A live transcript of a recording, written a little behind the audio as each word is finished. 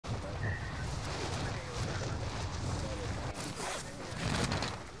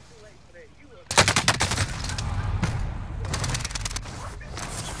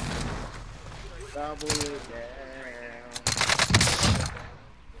gobble it down.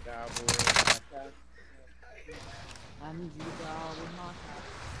 Gobble it down. I need you to gobble my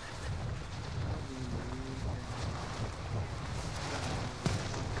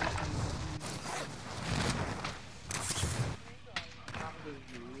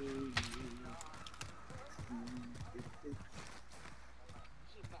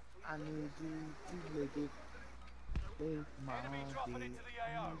I need you to lick it with my Enemy dropping into the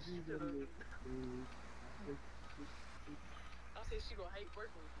AO. I say she gonna hate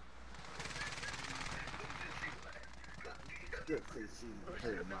working with you. Just say she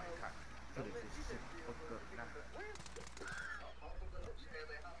heard my cock. But if it's shit fucked up now.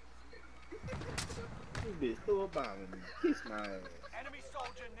 You bitch still bombing me. Kiss my ass. Enemy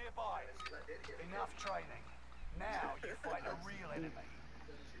soldier nearby. Enough training. Now you fight a real enemy.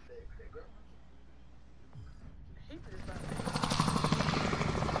 He did that.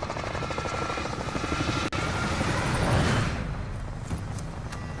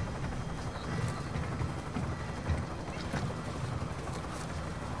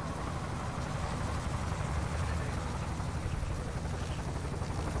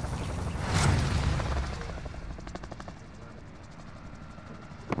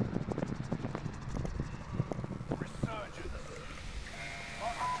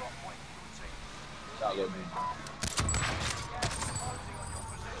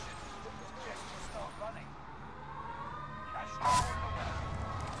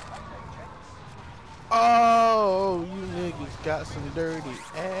 Oh, you niggas got some dirty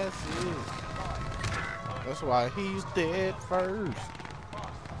asses. That's why he's dead first.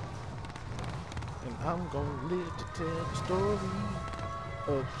 And I'm gonna live to tell the story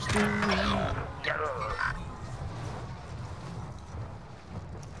of Stewie.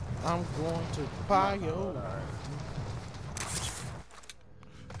 I'm going to Payo.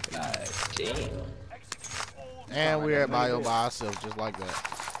 God damn. And we're at Bio by ourselves, just like that.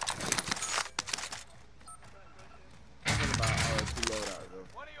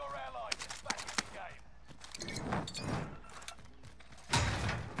 One of your allies is back in the game.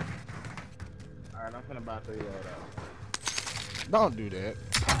 Alright, I'm finna buy 3 loadouts. Don't do that.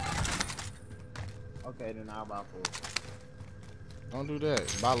 Okay, then I'll buy 4. Don't do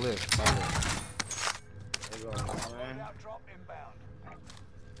that. Buy list. Buy list. There you go, man. Loadout drop inbound.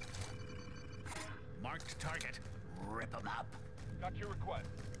 Marked target. Rip them up. Got your request.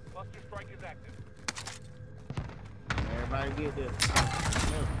 Cluster strike is active. Everybody get this.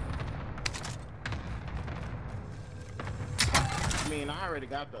 I mean, I already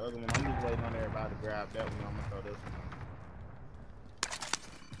got the other one. I'm just waiting on everybody to grab that one. I'm gonna throw this one.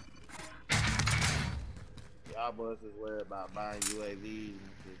 Y'all boys is worried about buying UAVs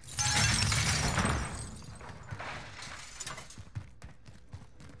and shit.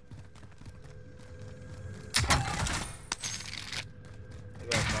 They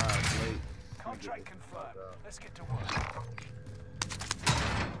got 5 plates. Contract confirmed. Let's get to work.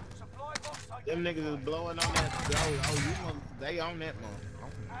 Supply box taken. Them niggas is blowing on that. Oh, you know, they on that one.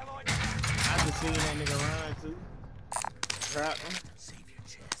 Allied. I just seen that nigga run too. Trap him. Save your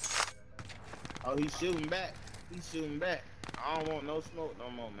chest. Oh, he's shooting back. He's shooting back. I don't want no smoke no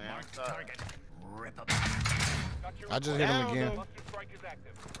more, man. Marked target. Rip them up. Got your I just hit him again. Cluster strike is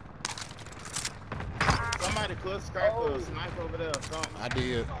active. Somebody clutch strike or a sniper over there or something. I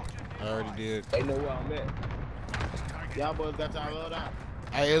did. I already did. They know where I'm at. Y'all boys got y'all load out.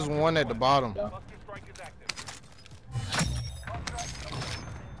 Hey, there's one at the bottom. Cluster strike is active.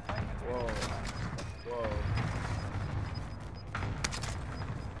 Whoa. Whoa.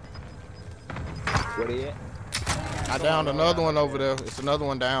 Where they at? I downed another one over there. It's another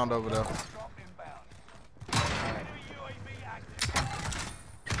one downed over there. Drop inbound. Enemy UAV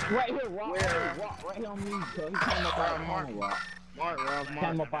active. Right here, Rock. Right here on me, cuz. He came up out of the tunnel, Rock. Mark, Ralph,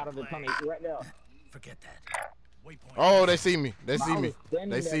 Came Mark. up out of the tunnel. Right there. Forget that. Waypoint. Oh, they see me. They see me.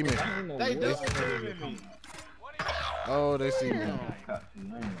 They see me. They do believe in me. Oh, they see me.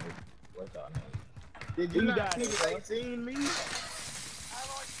 What's our name? Did you not see they seen me? Allied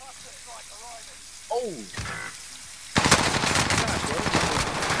cluster strike arriving. Oh!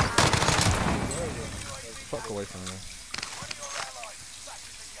 Fuck away from me. One of your allies is back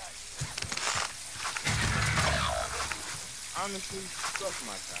in the game. Honestly, suck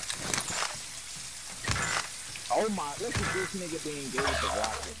my cock. Oh my, look at this nigga being gay with the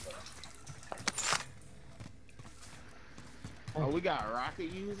rocket, bro. Oh, we got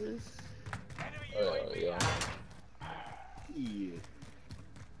rocket users? Enemy UAV Yeah. Yeah.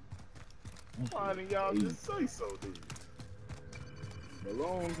 Why didn't y'all just say so, dude?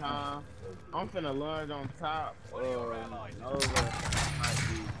 Balloon time. I'm finna lunge on top. Over.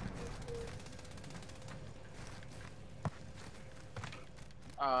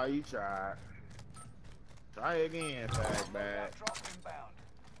 Oh, you tried. Try again, fag bag. Drop inbound.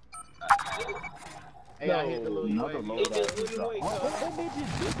 Hey, I hit the little another UAV. It just wouldn't wait, Oh, cuz. that bitch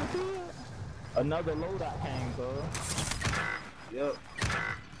just disappeared. Another loadout came, cuz. Yep.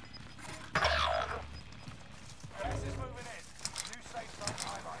 Gas is moving in. New safe zone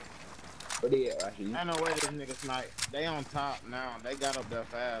highlighted. What is right here? I know where this nigga snipe. They on top now. They got up there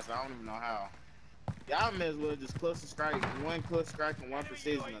fast. I don't even know how. Y'all may as well just cluster strike. One cluster strike and one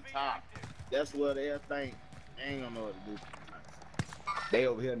precision on top. That's what they'll think. They ain't gonna know what to do. They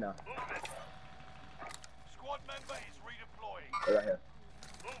over here now. Squad member is redeploying. They right here.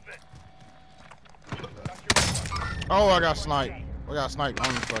 Oh, I got sniped. I got sniped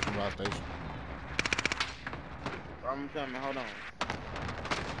on the fucking buy station. I'm coming. Hold on.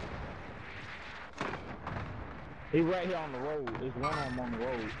 He right here on the road. There's one of them on the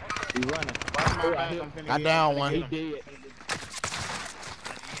road. He running. Watch my back. I'm finna I get down him. one. He Finna get him. dead.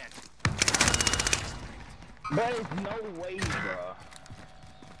 There's no way, bro.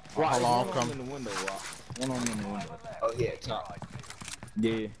 Hold on, one I'm on coming. in the window, Rock. One on in the window. Oh yeah, top.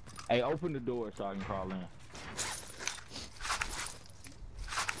 Yeah. Hey, open the door so I can crawl in.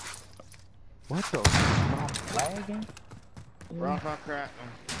 What the? Am I lagging? Rock, I cracked him.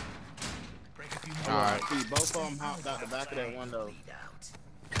 Break a few All more. right. See, both of them hopped out the back of that window. Bleed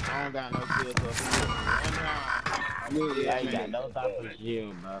out. I don't got no shield, so if you one time, I ain't got no type of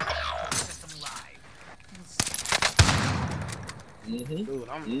shield, bro. System live. Mm-hmm. dude,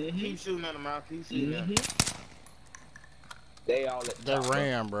 I'm keep shooting at them out. Keep shooting at them. They all at the They top, bro.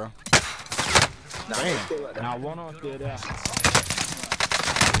 ran, bro. Nah, they Damn. still at the Now one on still there.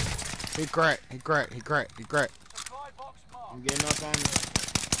 He cracked. He cracked. He cracked. He cracked. Supply box marked. I'm getting up on them.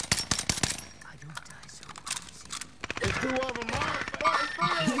 I don't die so easy. It's two of them, Mark. Fuck, it's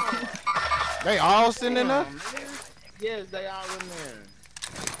three of them. They all sitting in there? Yes, they all in there.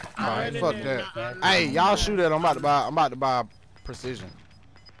 Alright, fuck that. Hey, y'all shoot at 'em. I'm about to buy precision.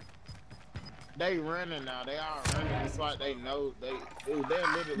 They running now. They all running. It's like they know they. Dude, they're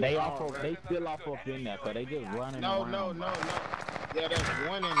literally. They all off of, running. they still off up in there, cause they just running No, around. no, no, no. Yeah, there's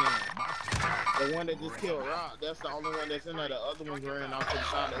one in there. The one that just killed Rock. That's the only one that's in there. The other ones ran off to the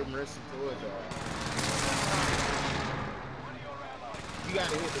side. They rushing towards y'all. You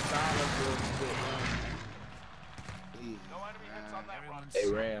gotta hit the side of the foot down. Easy. No enemy hits on that run. They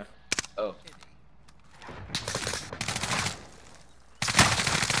ran. Oh.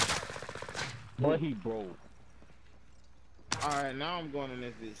 But he broke. Alright, now I'm going in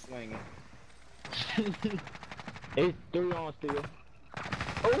this bitch swinging. It's 3 on still.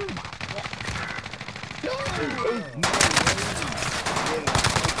 Oh my god. No!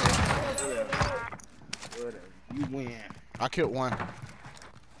 Whatever. You win. I killed one.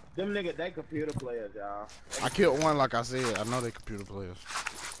 Them niggas, they computer players, y'all. I killed one, like I said. I know they computer players.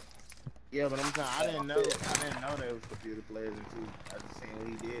 Yeah, but I'm saying I didn't know they was computer players until I just seen what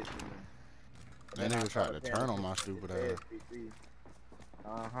he did to them. That nigga tried to turn on my stupid ass.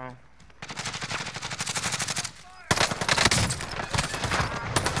 Uh-huh.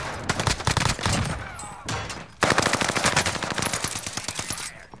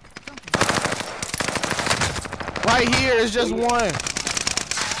 Right here is just one.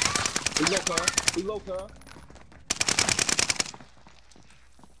 He low, cuz. He low, cuz.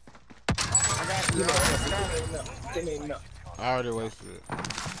 I got you. It ain't enough. I already wasted it.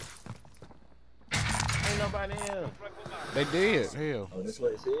 Ain't nobody else. They did. Hell. Oh, that's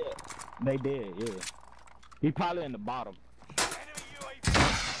what it said. They did, yeah. He probably in the bottom. Enemy UAV.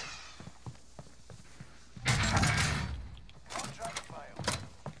 Contract failed.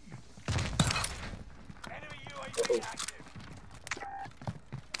 Enemy UAV active.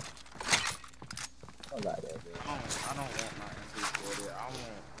 I like that, bro. I don't want my MP40. I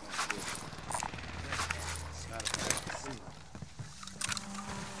want this. Not a fancy.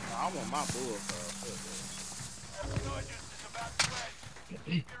 I want my bull, cuz. Divergence is about to end.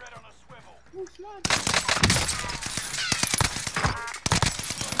 Keep your head on a swivel.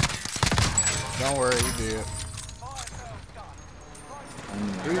 Don't worry, he did. Fire sales done.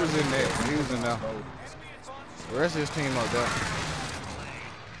 He was in there. He was in there. Enemy advantage. The rest of his team up there.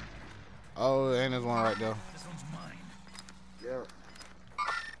 Oh, and there's one right there. This one's mine. Yeah.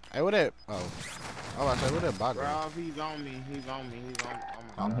 Hey, what that? Oh. I was about to say, what that bot? Rob, he's on me. He's on me. He's on.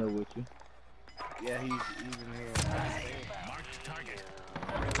 I'm here with you. Yeah, he's in here. Marked target.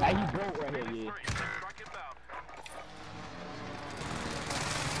 Hey, he broke right here, yeah.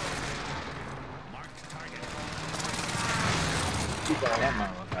 Marked target. That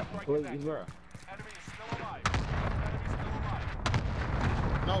man was completely bro. Enemy is still alive. Enemy still alive.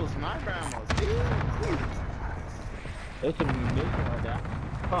 No, sniper ammo. There's some munition right there.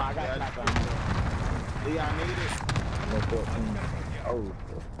 Oh, I got sniper on Do y'all need it? me. 14. Oh.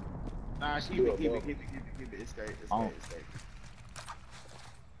 Nah, keep it. It's straight. It's Oh. straight.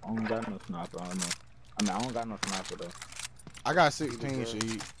 I don't got no sniper. I don't know. I mean, I don't got no sniper though. I got 16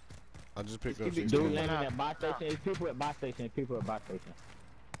 sheet. I just picked up Keep it 16. Dude, landing at buy station. It's people at buy station. People at buy station.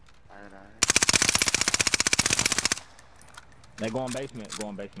 Alright. They going basement.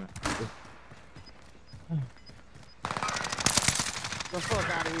 Going basement. The fuck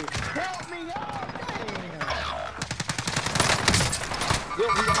out of here. Help me up!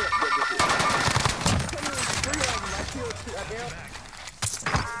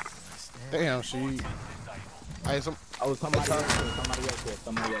 Damn, she. Hey, some. Oh, somebody else here. Somebody else here.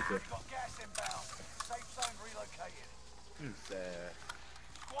 Somebody else here. Got gas inbound. Safe zone relocated. Sad.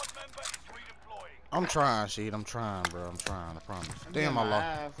 Squad member is redeploying. I'm trying, Sheet. I'm trying, bro. I'm trying. I promise. I'm Damn, I getting my lost.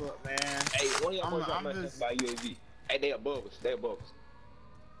 ass up, man. Hey, one of y'all boys I'm got just- by UAV. Hey, they above us. They above us.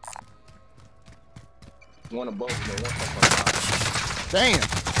 One above us and one from Damn.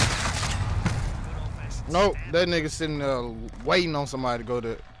 Nope, that nigga sitting there waiting on somebody to go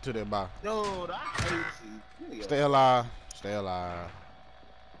to their bar. Dude, I hate you. Stay alive. Stay alive.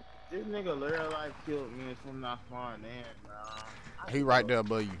 This nigga literally like killed me from not far in, bro. He right there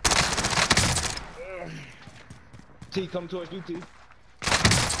above you. T, come towards you, T.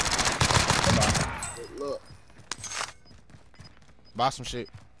 Look, Buy some shit.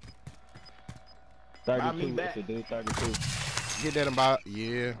 Buy me 32. back. It's a dude. 32. Get that and buy.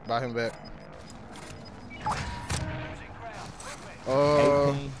 Yeah, buy him back.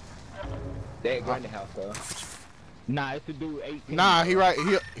 18. They at Grinding House, bro. Nah, it's a dude. 18. Nah, he right.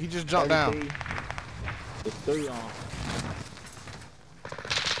 He just jumped down. 33. It's 3 on.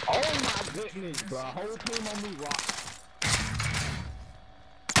 Oh my goodness, bro. Whole team on me, rock.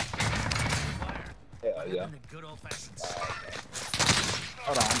 Hell yeah. The good old-fashioned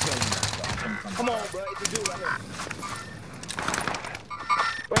Hold on, I'm telling you. Come on, bro. It's a dude right here.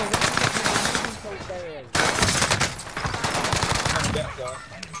 Bro, why you so fast? Come back, bro.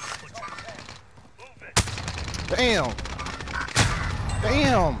 Damn.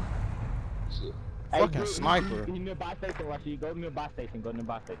 Damn. Shit. Fucking dude, sniper. He near buy station, Rashid. Go near buy station. Go near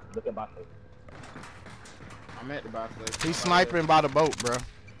buy station. Look at buy station. I'm at the box station. He's sniping by the boat, bro.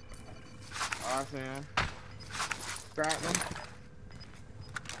 Oh, I see him. Crack him.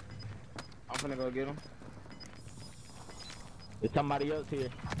 I'm finna go get him. There's somebody else here.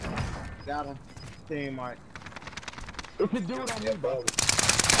 Got him. Team Mike. It's a dude on me, bro.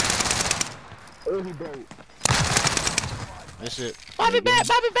 Oh, he broke. That shit. Bobby back,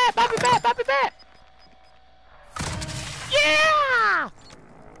 Bobby back, Bobby back, Bobby back. Yeah!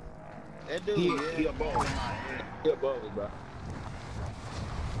 That dude, He yeah. above us. He above us, bro.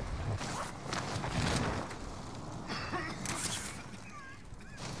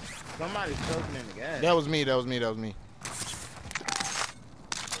 Somebody's choking in the gas. That was me. That was me. That was me.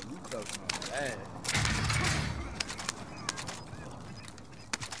 You choking on the gas.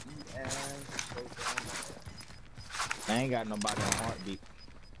 You ass choking on the gas. I ain't got nobody on heartbeat.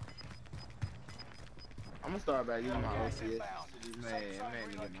 I'm gonna start back using my OCS. Man, it made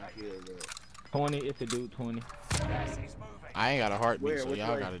me get my kills up. 20, it's a dude, 20. Gas is moving. I ain't got a heartbeat, Where? so Which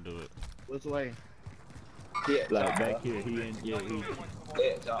y'all way? gotta do it. Which way? Yeah, Like top, back bro. here, he in, yeah, he.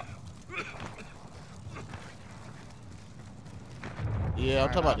 Yeah, top. Yeah, I'm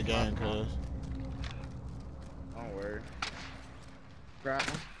talking about the game, cuz. Don't worry. Crack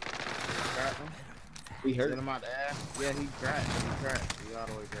him. Crack him. We Hit hurt. him out the ass. Yeah, he cracked. He cracked. He all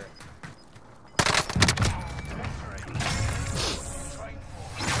the way cracked.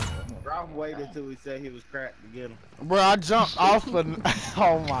 Ralph waited till he said he was cracked to get him. Bro, I jumped off the.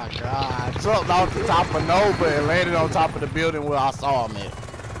 Oh my god. I jumped off the top of Nova and landed on top of the building where I saw him at.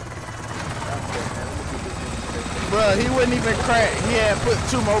 Bro, he wouldn't even crack. He had put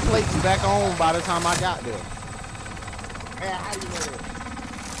 2 more plates back on by the time I got there. Man, how you know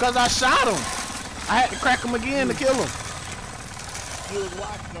that? Cause I shot him. I had to crack him again to kill him. You was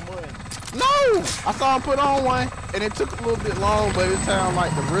watching him, wasn't you? No! I saw him put on one, and it took a little bit long, but it sounded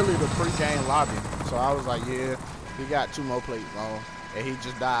like the pre-game lobby. So I was like, yeah, he got 2 more plates on, and he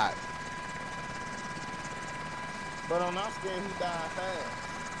just died. But on our screen, he died fast.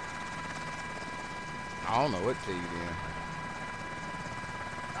 I don't know what to tell you then.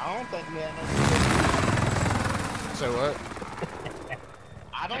 I don't think he had no shield. Say what?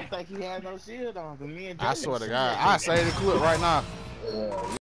 I don't think he had no shield on. For me and I Jalen swear to shit. God, I say the clip right now.